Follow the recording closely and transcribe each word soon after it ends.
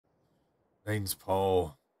Name's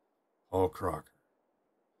Paul Crocker.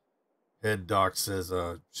 Head doc says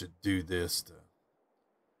I should do this to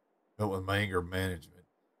help with my anger management.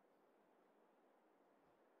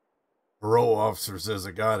 Parole officer says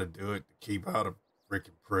I gotta do it to keep out of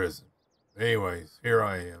freaking prison. Anyways, here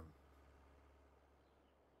I am.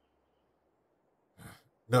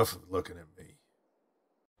 Enough of looking at me.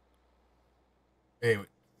 Anyway,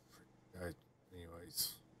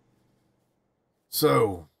 anyways,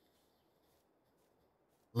 so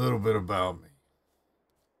a little bit about me.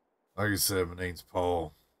 Like I said, my name's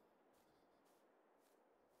Paul.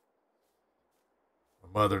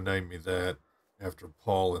 My mother named me that after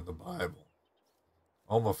Paul in the Bible.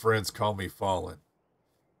 All my friends call me Fallen,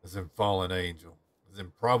 as in fallen angel, as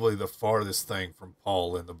in probably the farthest thing from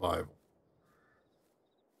Paul in the Bible.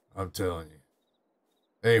 I'm telling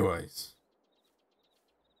you. Anyways,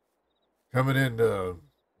 coming into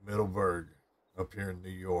Middleburgh up here in New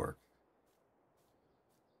York,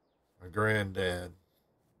 my granddad,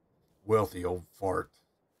 wealthy old fart,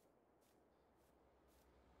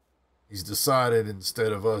 he's decided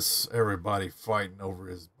instead of us, everybody fighting over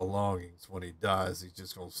his belongings when he dies, he's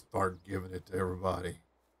just going to start giving it to everybody.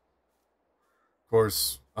 Of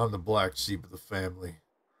course, I'm the black sheep of the family.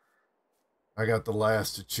 I got the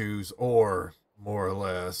last to choose, or more or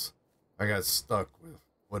less, I got stuck with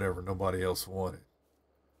whatever nobody else wanted.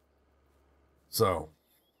 So,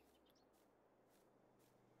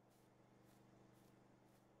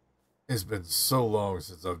 it's been so long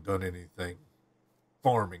since I've done anything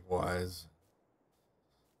farming wise.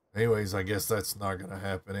 Anyways, I guess that's not going to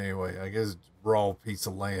happen anyway. I guess it's a raw piece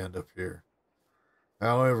of land up here.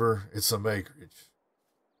 However, it's some acreage,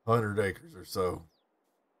 100 acres or so.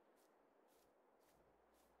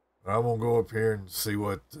 But I'm gonna go up here and see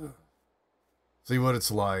what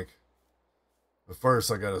it's like. But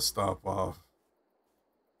first, I gotta stop off.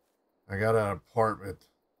 I got an apartment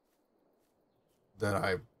that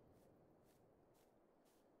I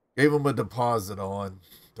gave them a deposit on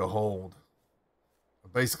to hold. I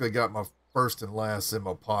basically got my first and last in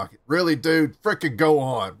my pocket. Really, dude? Frickin' go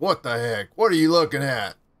on. What the heck? What are you looking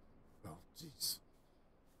at? Oh, jeez.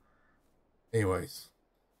 Anyways,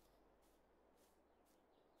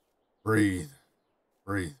 breathe,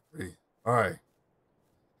 breathe, breathe. All right.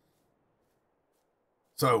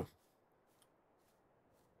 So,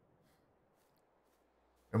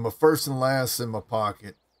 and my first and last in my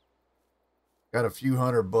pocket. Got a few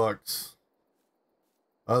 $100.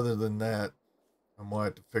 Other than that, I'm gonna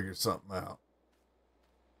have to figure something out.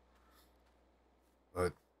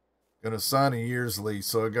 But gonna sign a year's lease,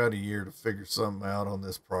 so I got a year to figure something out on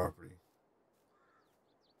this property.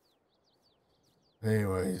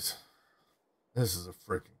 Anyways, this is a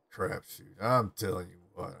freaking crapshoot. I'm telling you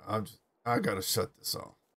what, I gotta shut this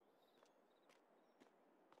off.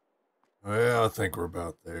 Well, I think we're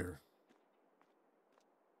about there.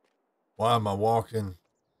 Why am I walking?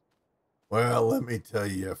 Well, let me tell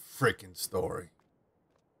you a freaking story.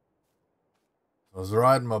 I was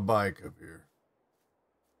riding my bike up here.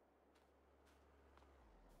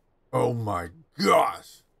 Oh my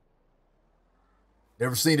gosh.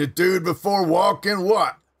 Never seen a dude before walking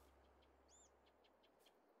what?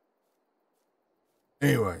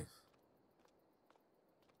 Anyways,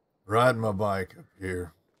 riding my bike up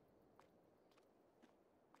here.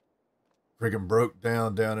 Freaking broke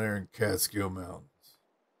down there in Catskill Mountains.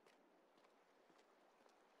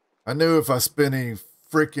 I knew if I spent any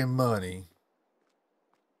freaking money,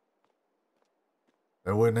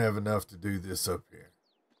 I wouldn't have enough to do this up here.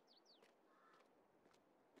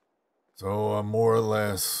 So I more or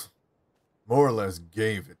less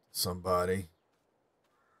gave it to somebody.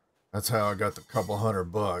 That's how I got the couple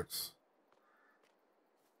 $100.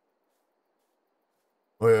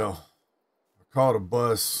 Well, I caught a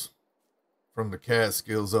bus from the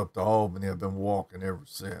Catskills up to Albany. I've been walking ever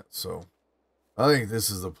since. So I think this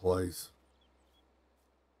is the place.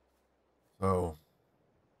 So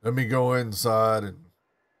let me go inside and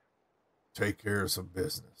take care of some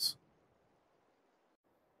business.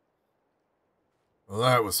 Well,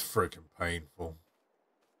 that was freaking painful.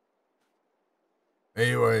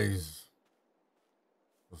 Anyways,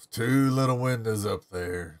 those two little windows up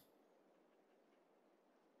there.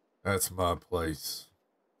 That's my place.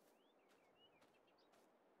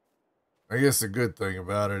 I guess the good thing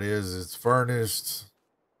about it is it's furnished.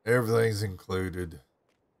 Everything's included.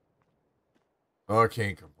 So I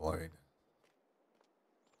can't complain.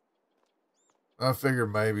 I figure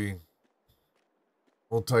maybe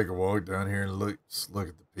we'll take a walk down here and look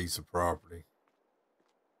at the piece of property.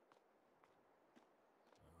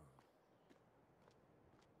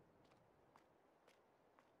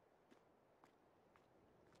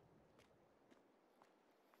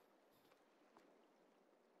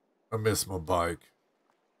 I miss my bike.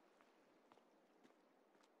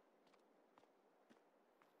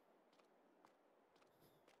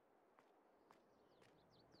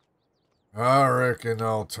 I reckon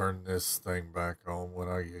I'll turn this thing back on when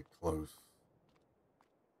I get close.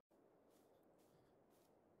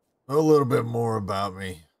 A little bit more about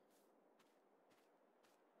me.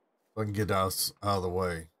 So I can get us out of the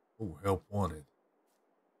way. Ooh, help wanted.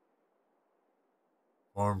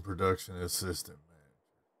 Farm production assistant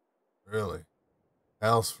manager. Really?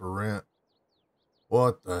 House for rent?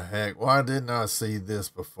 What the heck? Why didn't I see this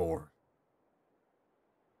before?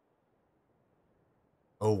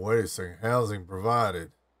 Oh, wait a second. Housing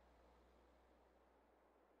provided.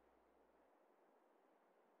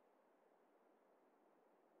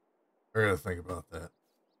 I gotta think about that.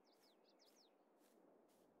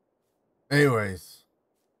 Anyways,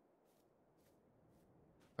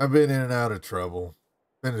 I've been in and out of trouble.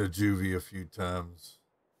 Been to juvie a few times.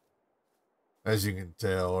 As you can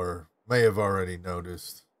tell, or may have already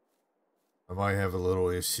noticed, I might have a little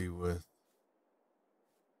issue with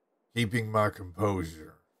keeping my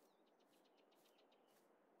composure.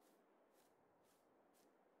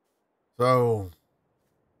 So,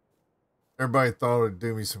 everybody thought it'd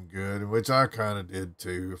do me some good, which I kind of did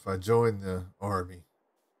too, if I joined the army.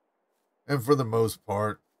 And for the most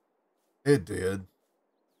part, it did.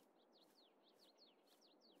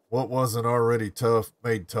 What wasn't already tough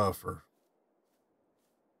made tougher.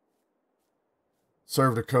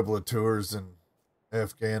 Served a couple of tours in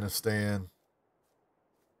Afghanistan.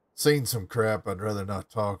 Seen some crap I'd rather not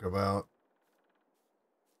talk about.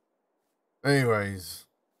 Anyways,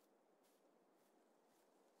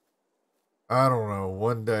 I don't know.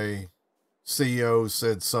 One day, CEO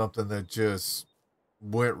said something that just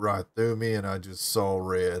went right through me, and I just saw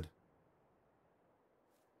red.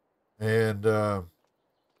 And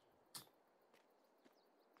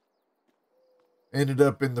ended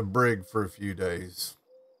up in the brig for a few days.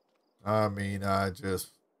 I mean, oh,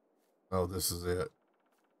 this is it.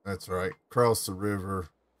 That's right. Cross the river.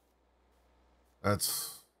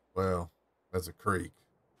 That's, well, that's a creek.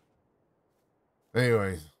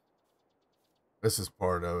 Anyway, this is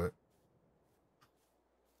part of it.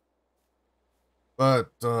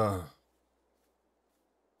 But,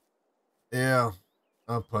 yeah,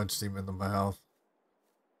 I punched him in the mouth.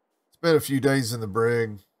 Spent a few days in the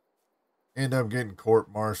brig. Ended up getting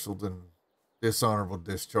court-martialed and dishonorable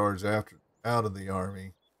discharge after out of the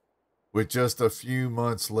army with just a few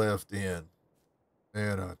months left in.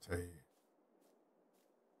 And I tell you.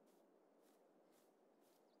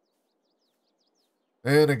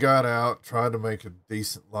 And I got out, tried to make a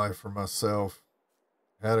decent life for myself.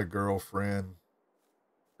 Had a girlfriend.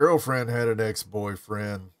 Girlfriend had an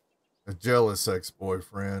ex-boyfriend, a jealous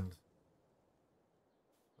ex-boyfriend.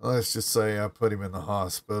 Let's just say I put him in the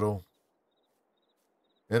hospital.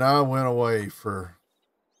 And I went away for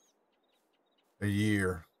a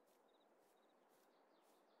year.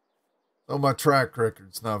 So my track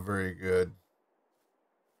record's not very good.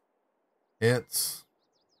 Hence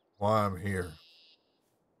why I'm here.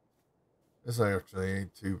 This actually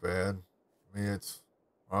ain't too bad. I mean, it's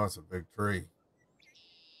a big tree.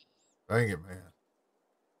 Dang it, man.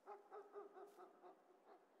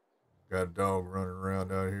 Got a dog running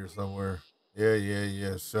around out here somewhere.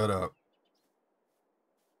 Yeah. Shut up.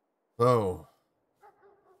 So,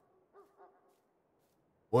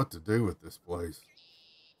 what to do with this place?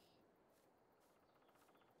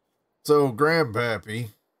 So, Grandpappy,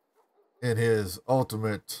 in his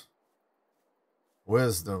ultimate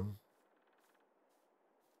wisdom,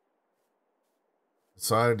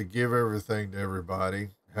 decided to give everything to everybody.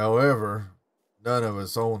 However, none of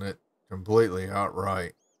us own it completely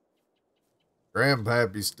outright.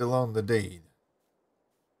 Grandpappy's still on the deed.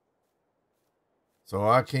 So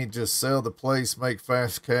I can't just sell the place, make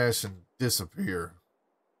fast cash, and disappear.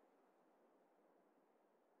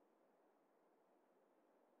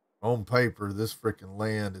 On paper, this freaking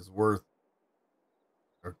land is worth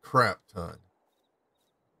a crap ton.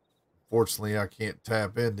 Fortunately, I can't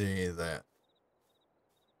tap into any of that.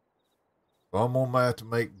 So I'm going to have to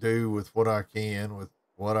make do with what I can with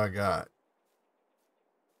what I got.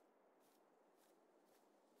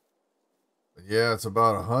 But yeah, it's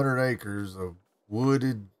about 100 acres of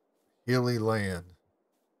wooded, hilly land.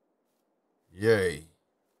 Yay.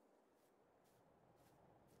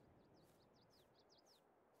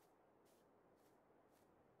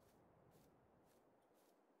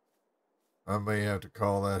 I may have to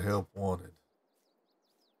call that help wanted.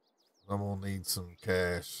 I'm going to need some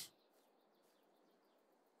cash.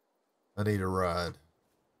 I need a ride.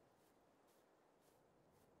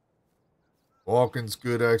 Walking's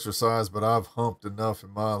good exercise, but I've humped enough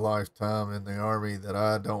in my lifetime in the Army that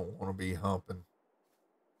I don't want to be humping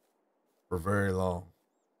for very long.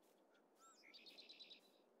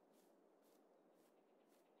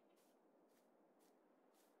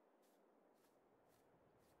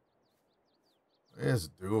 It's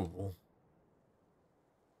doable.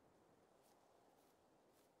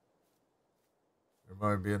 There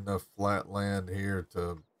might be enough flat land here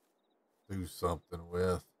to do something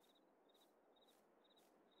with.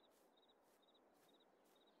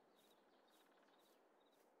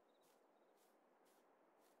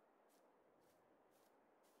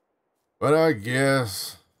 But I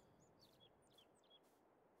guess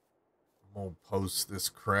I'm gonna post this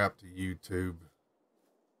crap to YouTube.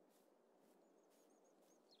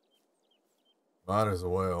 Might as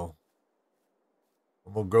well.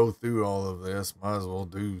 I'm gonna go through all of this. Might as well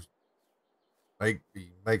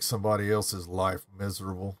make somebody else's life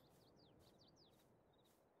miserable.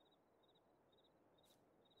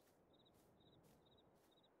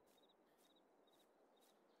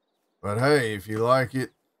 But hey, if you like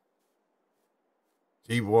it,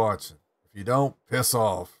 keep watching. If you don't, piss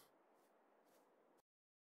off.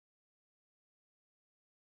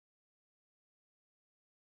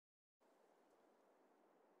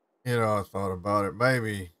 You know, I thought about it.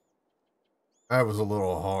 Maybe that was a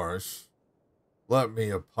little harsh. Let me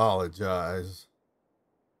apologize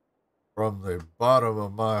from the bottom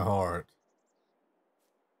of my heart.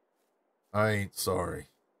 I ain't sorry.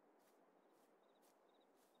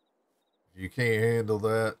 If you can't handle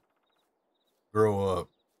that, grow up.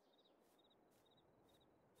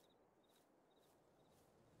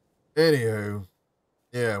 Anywho,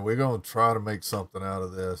 yeah, we're going to try to make something out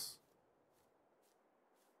of this.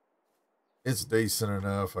 It's decent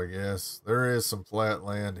enough, I guess. There is some flat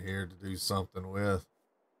land here to do something with.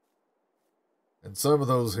 And some of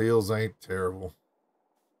those hills ain't terrible.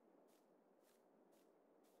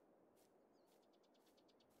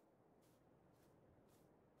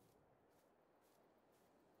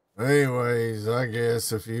 Anyways, I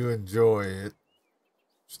guess if you enjoy it,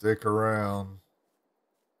 stick around.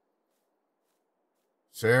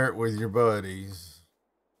 Share it with your buddies,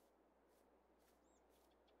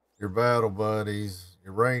 your battle buddies,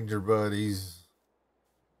 your ranger buddies.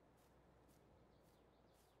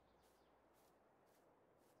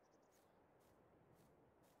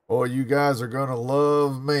 Boy, you guys are going to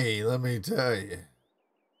love me, let me tell you.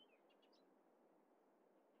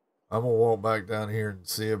 I'm going to walk back down here and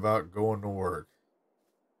see about going to work.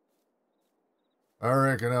 I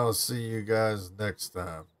reckon I'll see you guys next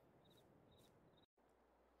time.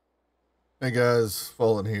 Hey guys,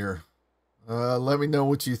 Fallen here. Let me know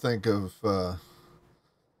what you think of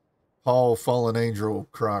Paul Fallen Angel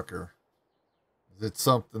Crocker. Is it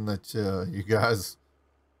something that you guys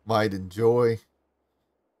might enjoy?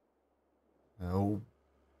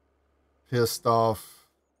 Pissed off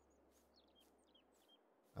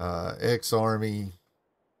ex-Army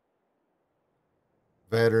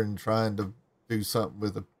veteran trying to do something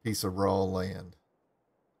with a piece of raw land.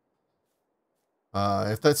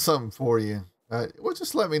 If that's something for you, well,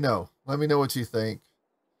 just let me know. Let me know what you think.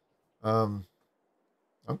 I'm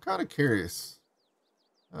kind of curious.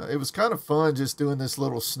 It was kind of fun just doing this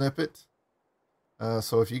little snippet.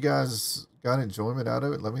 So if you guys got enjoyment out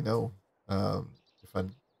of it, let me know. If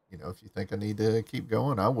you think I need to keep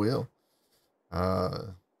going, I will.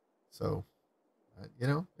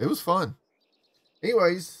 It was fun.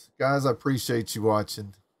 Anyways, guys, I appreciate you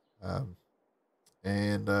watching.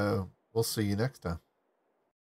 And we'll see you next time.